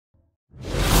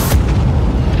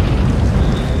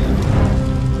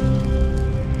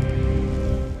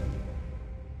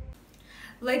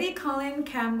Lady Colin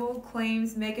Campbell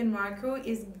claims Meghan Markle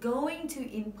is going to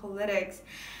in politics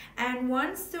and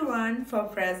wants to run for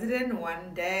president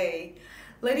one day.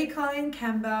 Lady Colin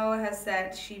Campbell has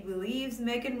said she believes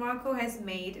Meghan Markle has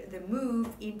made the move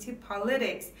into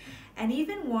politics and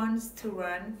even wants to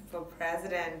run for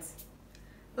president.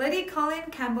 Lady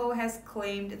Colin Campbell has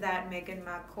claimed that Meghan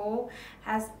Markle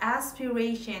has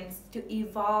aspirations to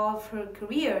evolve her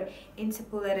career into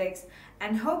politics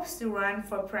and hopes to run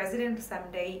for president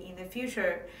someday in the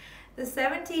future. The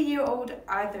 70-year-old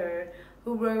author,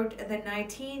 who wrote the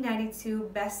 1992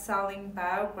 best-selling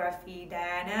biography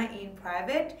Diana in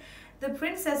Private, The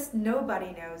Princess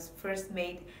Nobody Knows, first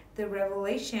made the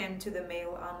revelation to the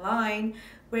Mail online,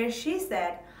 where she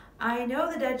said, "I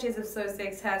know the Duchess of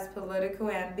Sussex has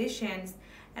political ambitions,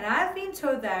 and I've been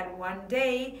told that one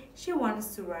day she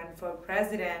wants to run for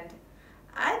president.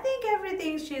 I think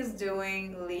everything she's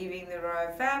doing, leaving the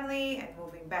royal family and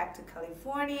moving back to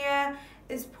California,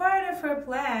 is part of her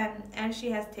plan, and she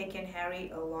has taken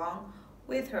Harry along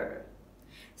with her."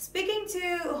 Speaking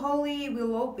to Holly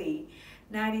Willoughby,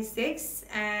 96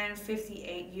 and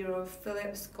 58-year-old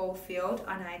Philip Schofield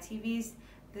on ITV's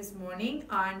This Morning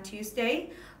on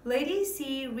Tuesday, Lady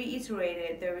C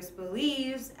reiterated those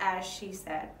beliefs as she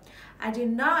said, "I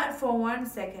did not for one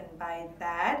second buy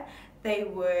that they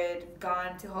would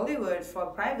gone to Hollywood for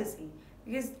privacy,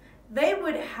 because they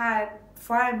would had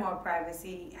far more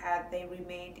privacy had they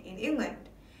remained in England."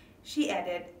 She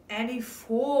added, "Any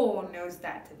fool knows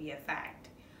that to be a fact."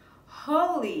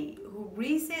 Holly, who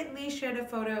recently shared a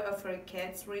photo of her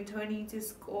kids returning to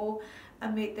school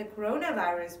amid the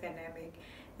coronavirus pandemic,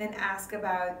 then asked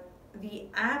about the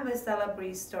I'm a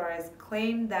Celebrity stars,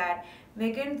 claimed that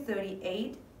Meghan,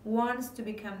 38, wants to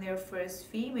become their first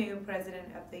female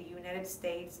president of the United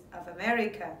States of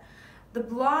America. The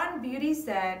blonde beauty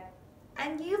said,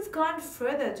 "And you've gone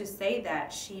further to say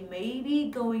that she may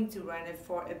be going to run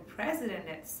for a president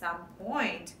at some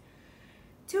point."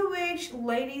 To which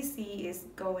Lady C is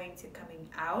going to coming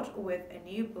out with a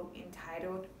new book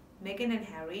entitled Meghan and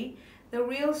Harry, The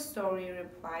Real Story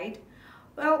replied,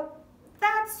 "Well,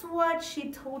 that's what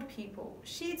she told people.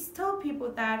 She's told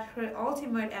people that her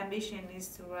ultimate ambition is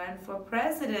to run for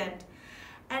president.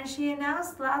 And she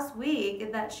announced last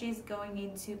week that she's going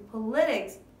into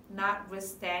politics,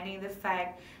 notwithstanding the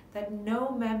fact that no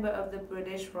member of the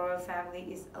British royal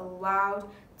family is allowed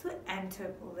to enter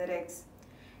politics.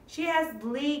 She has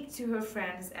leaked to her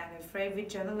friends and her favorite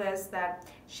journalists that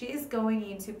she is going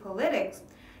into politics.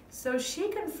 So she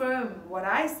confirmed what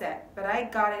I said, but I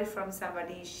got it from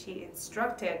somebody she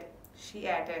instructed," she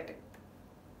added.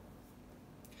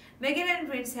 Meghan and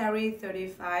Prince Harry,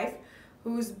 35,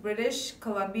 whose British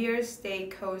Columbia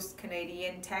State Coast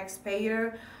Canadian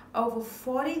taxpayer over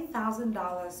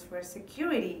 $40,000 for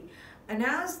security,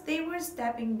 announced they were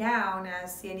stepping down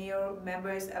as senior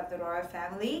members of the royal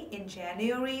family in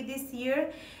January this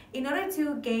year in order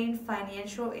to gain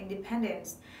financial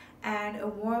independence and a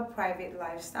more private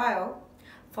lifestyle.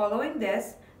 Following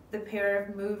this, the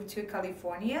pair moved to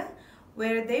California,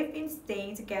 where they've been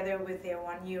staying together with their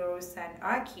one-year-old son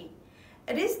Archie.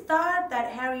 It is thought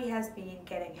that Harry has been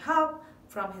getting help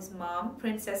from his mom,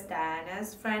 Princess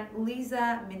Diana's friend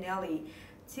Liza Minnelli,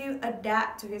 to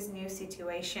adapt to his new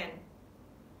situation.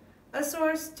 A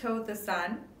source told The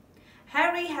Sun,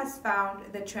 "Harry has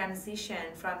found the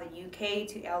transition from the UK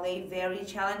to LA very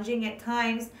challenging at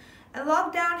times, and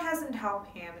lockdown hasn't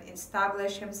helped him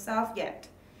establish himself yet.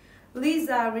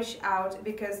 Liza reached out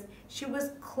because she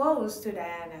was close to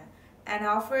Diana and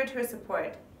offered her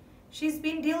support. She's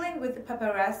been dealing with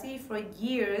paparazzi for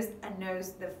years and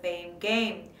knows the fame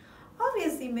game.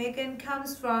 Obviously, Meghan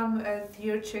comes from a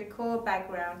theatrical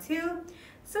background too,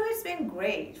 so it's been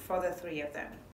great for the three of them."